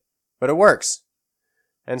shit. But it works.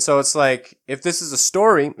 And so it's like, if this is a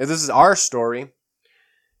story, if this is our story,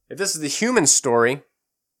 if this is the human story, it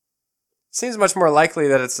seems much more likely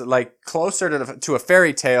that it's like closer to a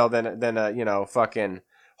fairy tale than a fucking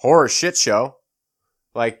horror shit show,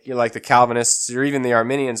 like the Calvinists or even the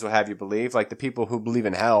Arminians will have you believe, like the people who believe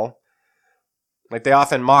in hell. Like they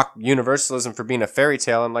often mock universalism for being a fairy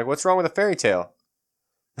tale, and like, what's wrong with a fairy tale?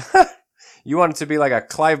 You want it to be like a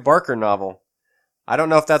Clive Barker novel. I don't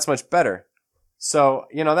know if that's much better. So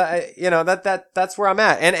that's where I'm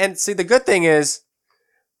at. And see, the good thing is,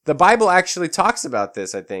 the Bible actually talks about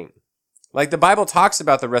this. I think. Like, the Bible talks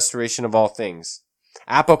about the restoration of all things.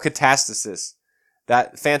 Apokatastasis,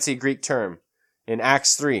 that fancy Greek term in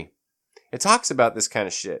Acts 3. It talks about this kind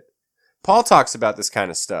of shit. Paul talks about this kind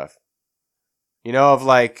of stuff. Of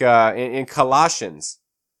like, in Colossians,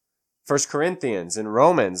 1 Corinthians, and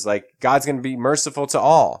Romans, like, God's going to be merciful to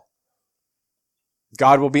all.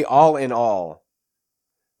 God will be all in all.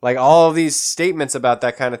 Like, all of these statements about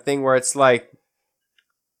that kind of thing where it's like,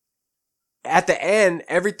 at the end,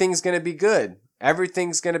 everything's going to be good.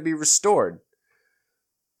 Everything's going to be restored.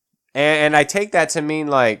 And I take that to mean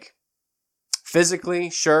like physically,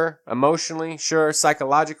 sure. Emotionally, sure.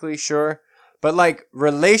 Psychologically, sure. But like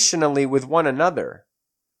relationally with one another.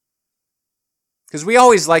 Because we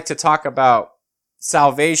always like to talk about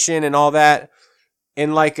salvation and all that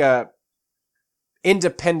in like a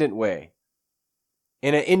independent way.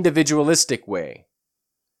 In an individualistic way.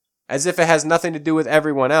 As if it has nothing to do with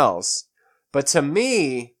everyone else. But to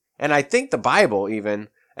me, and I think the Bible even,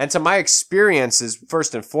 and to my experiences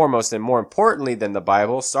first and foremost and more importantly than the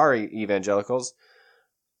Bible, sorry evangelicals,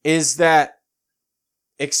 is that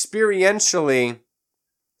experientially,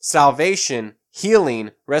 salvation,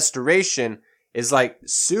 healing, restoration is like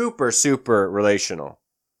super, super relational.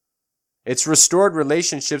 It's restored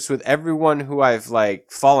relationships with everyone who I've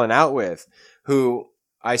like fallen out with, who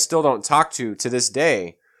I still don't talk to this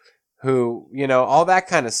day, who, you know, all that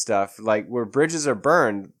kind of stuff, like where bridges are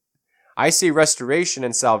burned. I see restoration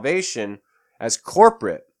and salvation as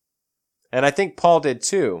corporate. And I think Paul did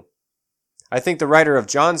too. I think the writer of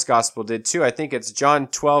John's gospel did too. I think it's John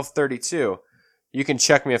 12:32. You can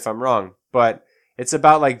check me if I'm wrong, but it's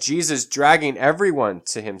about like Jesus dragging everyone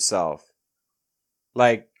to himself.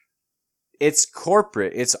 Like, it's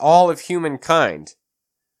corporate. It's all of humankind.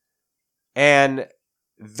 And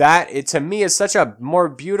that, to me, is such a more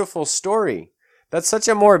beautiful story. That's such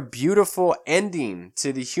a more beautiful ending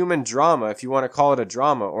to the human drama, if you want to call it a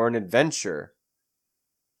drama or an adventure.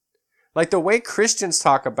 Like the way Christians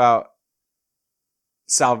talk about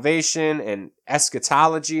salvation and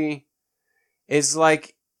eschatology is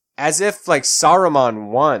like as if like Saruman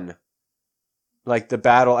won like the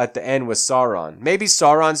battle at the end with Sauron. Maybe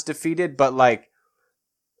Sauron's defeated, but like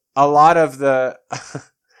a lot of the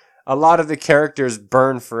a lot of the characters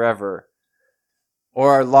burn forever,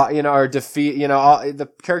 or are defeat. You know, all the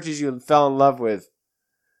characters you fell in love with,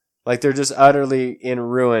 like they're just utterly in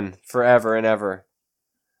ruin forever and ever.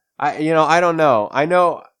 I don't know. I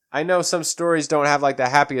know some stories don't have like the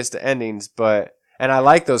happiest of endings, and I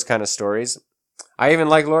like those kind of stories. I even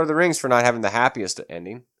like Lord of the Rings for not having the happiest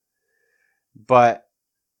ending. But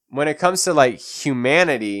when it comes to like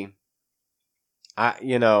humanity,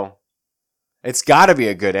 it's got to be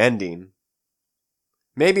a good ending.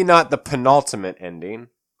 Maybe not the penultimate ending.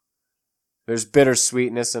 There's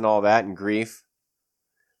bittersweetness and all that and grief.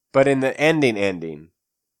 But in the ending,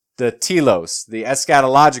 the telos, the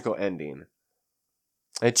eschatological ending,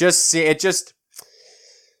 when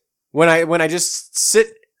I just sit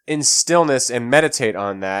in stillness and meditate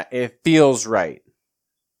on that, it feels right.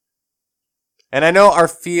 And I know our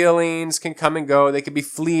feelings can come and go. They can be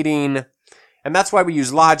fleeting. And that's why we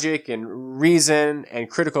use logic and reason and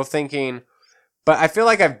critical thinking. But I feel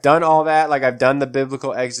like I've done all that. Like I've done the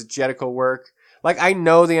biblical exegetical work. Like I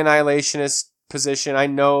know the annihilationist position. I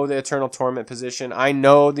know the eternal torment position. I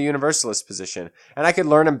know the universalist position. And I could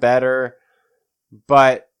learn them better.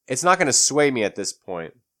 But it's not going to sway me at this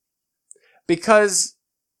point. Because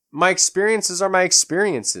my experiences are my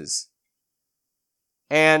experiences.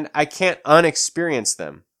 And I can't unexperience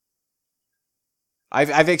them. I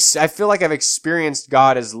feel like I've experienced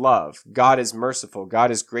God as love. God is merciful.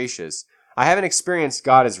 God is gracious. I haven't experienced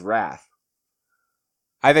God as wrath.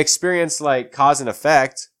 I've experienced like cause and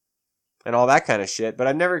effect and all that kind of shit, but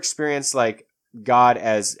I've never experienced like God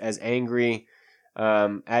as angry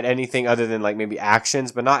at anything other than like maybe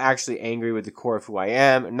actions, but not actually angry with the core of who I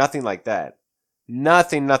am. Nothing like that.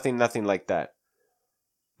 Nothing like that.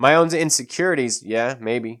 My own insecurities, yeah,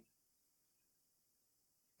 maybe.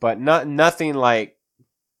 But nothing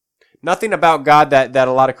about God that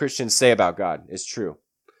a lot of Christians say about God is true.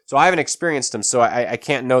 So I haven't experienced them, so I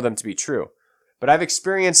can't know them to be true. But I've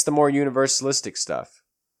experienced the more universalistic stuff.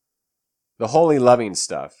 The holy loving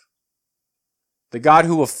stuff. The God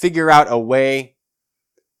who will figure out a way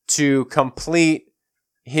to complete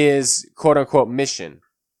his quote-unquote mission,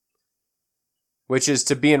 which is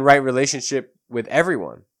to be in right relationship with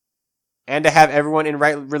everyone and to have everyone in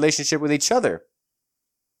right relationship with each other.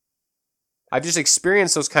 I've just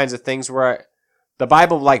experienced those kinds of things where the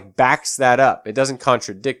Bible like backs that up. It doesn't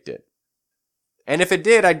contradict it. And if it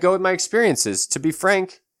did, I'd go with my experiences. To be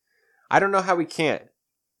frank, I don't know how we can't.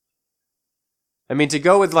 I mean, to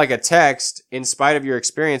go with like a text in spite of your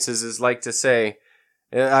experiences is like to say,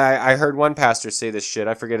 I heard one pastor say this shit.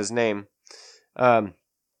 I forget his name.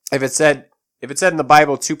 If it said in the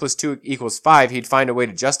Bible 2 + 2 = 5, he'd find a way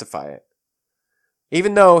to justify it.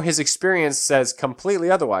 Even though his experience says completely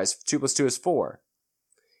otherwise, 2 + 2 is 4.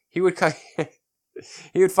 He would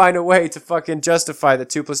find a way to fucking justify that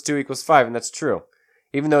 2 + 2 = 5, and that's true.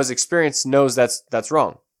 Even though his experience knows that's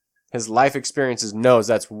wrong. His life experiences knows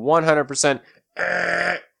that's 100%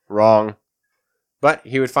 wrong. But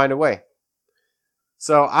he would find a way.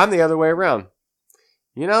 So I'm the other way around.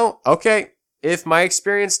 Okay, if my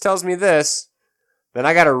experience tells me this, then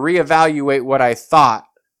I got to reevaluate what I thought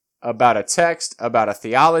about a text, about a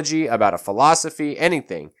theology, about a philosophy,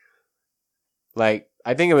 anything. Like,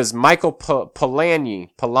 I think it was Michael Polanyi,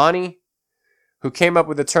 who came up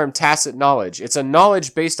with the term tacit knowledge. It's a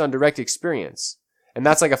knowledge based on direct experience. And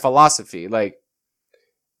that's like a philosophy. Like,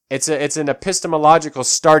 it's an epistemological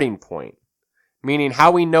starting point. Meaning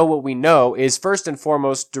how we know what we know is first and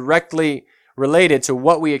foremost directly related to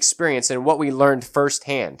what we experience and what we learned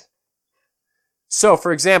firsthand. So,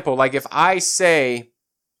 for example, like if I say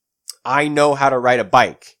I know how to ride a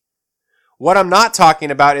bike, what I'm not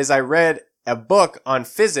talking about is I read a book on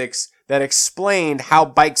physics that explained how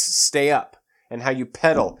bikes stay up and how you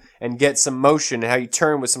pedal and get some motion and how you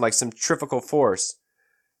turn with some centrifugal force.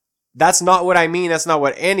 That's not what I mean. That's not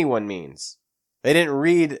what anyone means. They didn't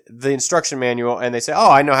read the instruction manual and they say, oh,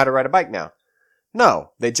 I know how to ride a bike now.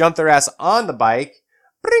 No, they jump their ass on the bike,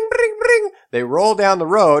 bring, bring, bring. They roll down the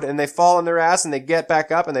road and they fall on their ass and they get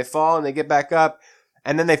back up and they fall and they get back up.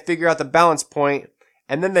 And then they figure out the balance point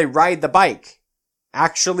and then they ride the bike.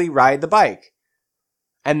 Actually ride the bike.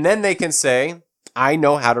 And then they can say, I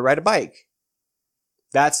know how to ride a bike.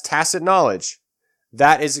 That's tacit knowledge.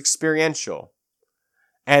 That is experiential.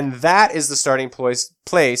 And that is the starting place.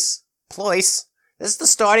 This is the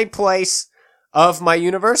starting place of my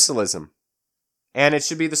universalism. And it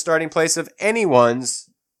should be the starting place of anyone's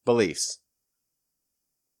beliefs.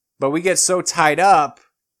 But we get so tied up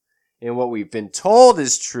in what we've been told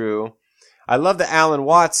is true. I love that Alan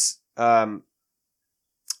Watts,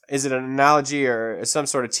 is it an analogy or some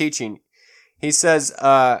sort of teaching? He says,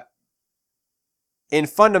 in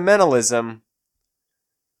fundamentalism,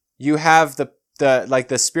 you have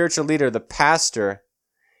the spiritual leader, the pastor,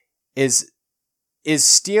 is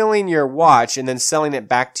stealing your watch and then selling it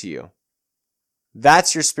back to you.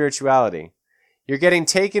 That's your spirituality. You're getting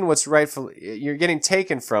taken from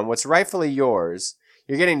what's rightfully yours.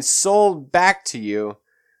 You're getting sold back to you.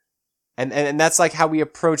 And that's like how we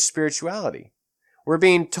approach spirituality. We're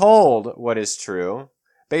being told what is true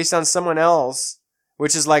based on someone else,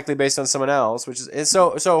 which is likely based on someone else,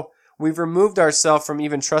 so we've removed ourselves from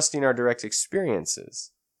even trusting our direct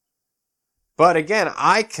experiences. But again,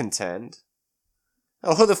 I contend,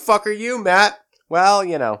 oh, who the fuck are you, Matt? Well,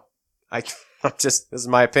 this is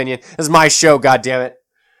my opinion. This is my show, goddammit.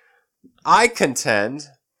 I contend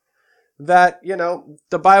that,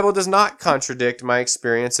 the Bible does not contradict my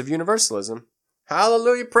experience of universalism.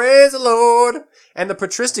 Hallelujah, praise the Lord. And the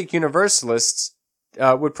patristic universalists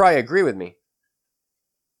would probably agree with me.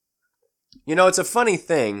 It's a funny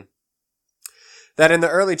thing that in the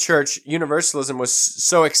early church, universalism was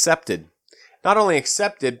so accepted. Not only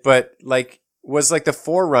accepted, but was the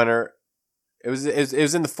forerunner. It was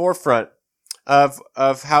in the forefront of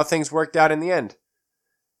how things worked out in the end.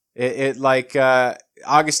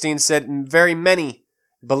 Augustine said, very many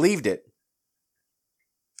believed it.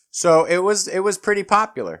 So it was pretty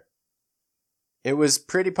popular. It was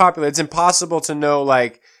pretty popular. It's impossible to know,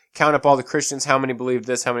 count up all the Christians, how many believed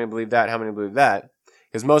this, how many believed that, how many believed that.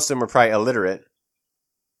 Because most of them were probably illiterate.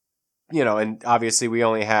 And obviously we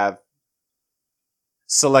only have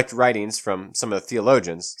select writings from some of the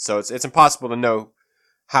theologians. So it's impossible to know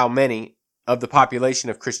how many of the population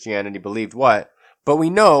of Christianity believed what. But we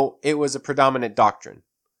know it was a predominant doctrine.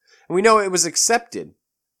 And we know it was accepted.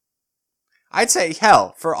 I'd say,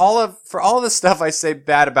 hell, for all of the stuff I say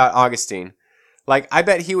bad about Augustine, I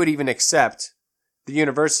bet he would even accept the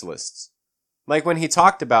universalists. When he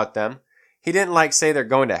talked about them, he didn't say they're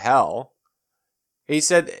going to hell. He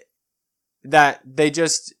said that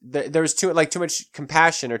there was too much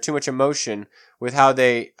compassion or too much emotion with how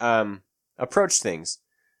they approach things.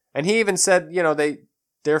 And he even said,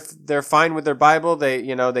 they're fine with their Bible. They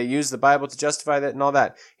use the Bible to justify that and all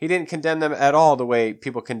that. He didn't condemn them at all the way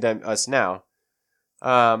people condemn us now.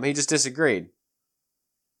 He just disagreed.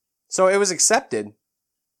 So it was accepted.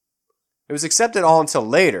 It was accepted all until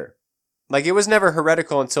later. It was never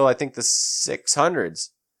heretical until I think the 600s.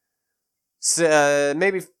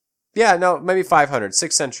 Maybe 500,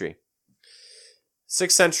 6th century.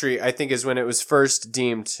 6th century, I think, is when it was first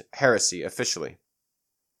deemed heresy officially.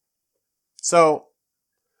 So,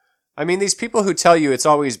 these people who tell you it's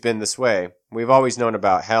always been this way, we've always known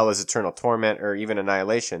about hell as eternal torment or even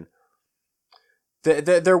annihilation,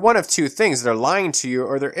 they're one of two things. They're lying to you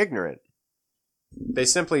or they're ignorant. They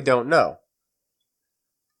simply don't know.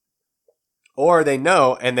 Or they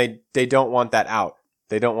know and they don't want that out.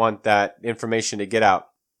 They don't want that information to get out.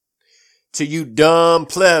 To you dumb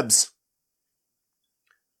plebs.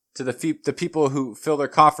 To the people who fill their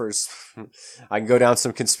coffers. I can go down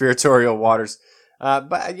some conspiratorial waters.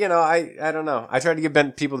 But, I don't know. I try to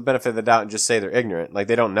give people the benefit of the doubt and just say they're ignorant.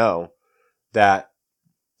 They don't know that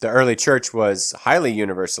the early church was highly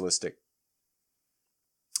universalistic.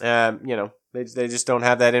 They just don't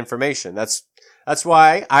have that information. That's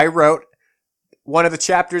why I wrote one of the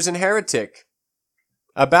chapters in Heretic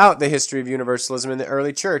about the history of universalism in the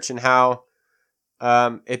early church and how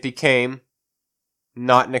it became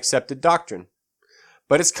not an accepted doctrine.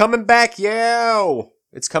 But it's coming back, yo!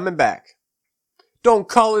 It's coming back. Don't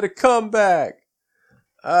call it a comeback.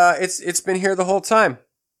 It's been here the whole time.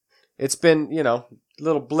 It's been,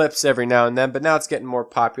 little blips every now and then, but now it's getting more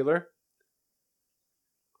popular.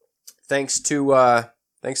 Thanks to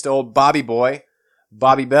old Bobby Boy,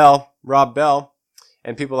 Bobby Bell, Rob Bell,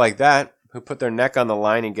 and people like that who put their neck on the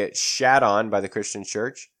line and get shat on by the Christian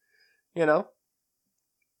church. But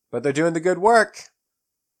they're doing the good work.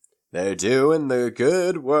 They're doing the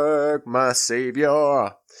good work, my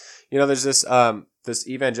savior. There's this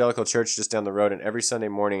evangelical church just down the road, and every Sunday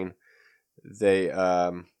morning they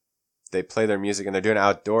play their music, and they're doing it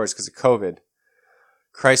outdoors because of COVID.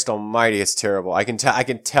 Christ Almighty, it's terrible. I can tell. I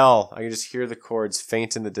can just hear the chords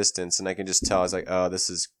faint in the distance, and I can just tell. I was like, oh, this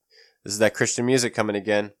is that Christian music coming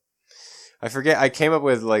again. I forget. I came up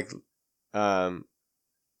with a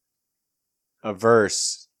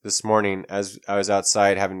verse this morning as I was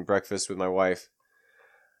outside having breakfast with my wife.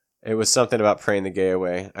 It was something about praying the gay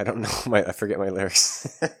away. I don't know. I forget my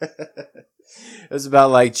lyrics. It was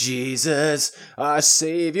about Jesus, our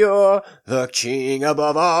Savior, the King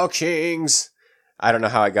above all kings. I don't know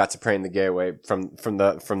how I got to praying the gay away from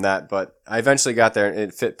that, but I eventually got there and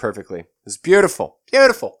it fit perfectly. It was beautiful.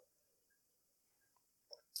 Beautiful.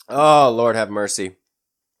 Oh, Lord have mercy.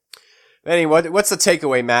 Anyway, what's the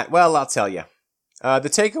takeaway, Matt? Well, I'll tell you. The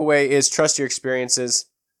takeaway is trust your experiences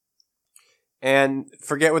and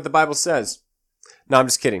forget what the Bible says. No, I'm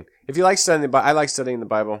just kidding. If you like studying the Bible, I like studying the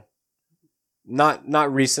Bible.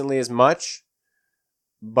 Not recently as much,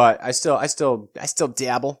 but I still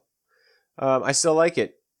dabble. I still like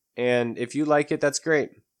it, and if you like it, that's great.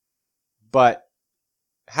 But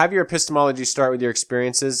have your epistemology start with your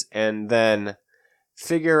experiences, and then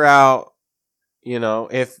figure out,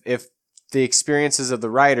 if the experiences of the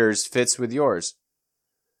writers fits with yours.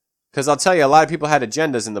 Because I'll tell you, a lot of people had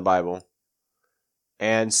agendas in the Bible.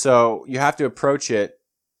 And so you have to approach it.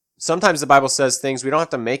 Sometimes the Bible says things, we don't have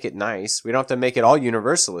to make it nice. We don't have to make it all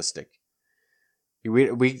universalistic.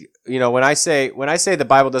 When I say the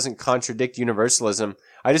Bible doesn't contradict universalism,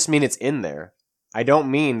 I just mean it's in there. I don't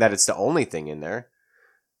mean that it's the only thing in there.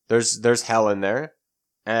 There's hell in there.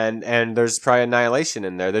 And there's probably annihilation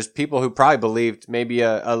in there. There's people who probably believed maybe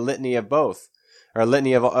a litany of both, or a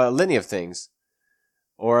litany of things,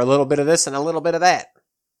 or a little bit of this and a little bit of that.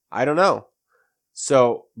 I don't know.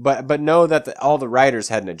 So, but know that all the writers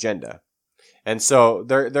had an agenda, and so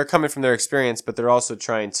they're coming from their experience, but they're also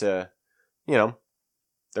trying to,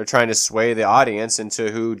 they're trying to sway the audience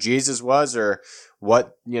into who Jesus was, or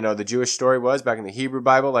what the Jewish story was back in the Hebrew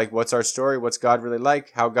Bible. Like, what's our story? What's God really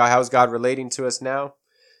like? How's God relating to us now?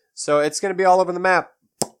 So it's going to be all over the map.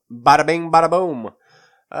 Bada bing, bada boom.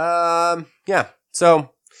 Yeah.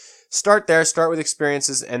 So start there. Start with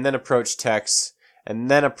experiences, and then approach texts,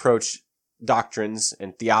 and then approach doctrines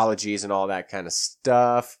and theologies and all that kind of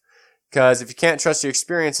stuff. Because if you can't trust your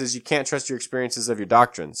experiences, you can't trust your experiences of your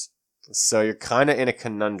doctrines. So you're kind of in a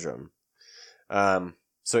conundrum.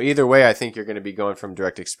 So either way, I think you're going to be going from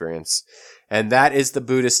direct experience. And that is the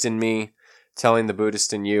Buddhist in me telling the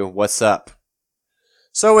Buddhist in you, what's up?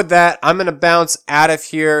 So with that, I'm going to bounce out of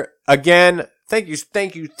here. Again, thank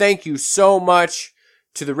you so much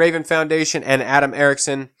to the Raven Foundation and Adam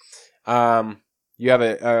Erickson. You have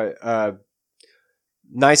a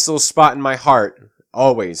nice little spot in my heart,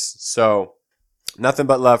 always. So nothing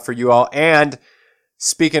but love for you all. And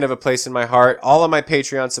speaking of a place in my heart, all of my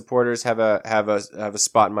Patreon supporters have a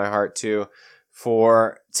spot in my heart too,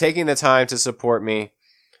 for taking the time to support me,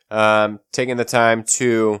 taking the time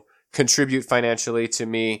to contribute financially to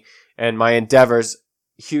me and my endeavors.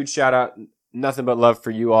 Huge shout out, nothing but love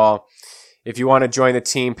for you all. If you want to join the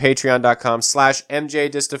team, patreon.com/MJ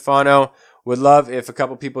DiStefano. Would love if a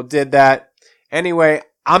couple people did that. Anyway,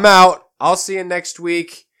 I'm out. I'll see you next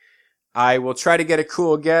week. I will try to get a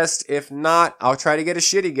cool guest. If not, I'll try to get a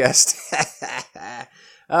shitty guest.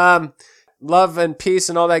 Love and peace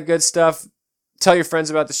and all that good stuff. Tell your friends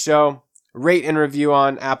about the show. Rate and review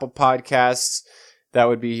on Apple Podcasts. That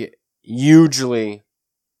would be hugely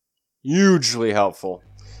helpful.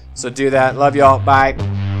 So do that. Love y'all.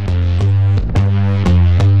 Bye.